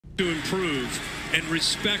to improve and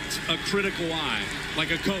respect a critical eye,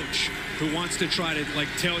 like a coach who wants to try to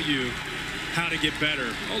tell you how to get better.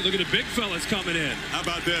 Oh, look at the big fellas coming in. How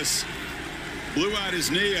about this? Blew out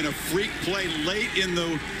his knee in a freak play late in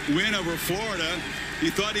the win over Florida.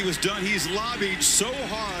 He thought he was done. He's lobbied so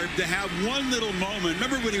hard to have one little moment.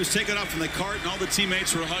 Remember when he was taken off from the cart and all the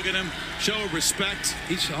teammates were hugging him? Show of respect.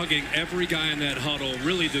 He's hugging every guy in that huddle,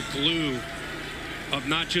 really the glue of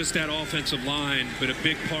not just that offensive line, but a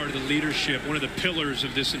big part of the leadership, one of the pillars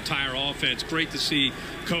of this entire offense. Great to see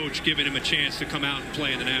Coach giving him a chance to come out and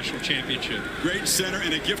play in the national championship. Great center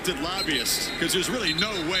and a gifted lobbyist, because there's really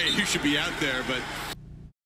no way he should be out there, but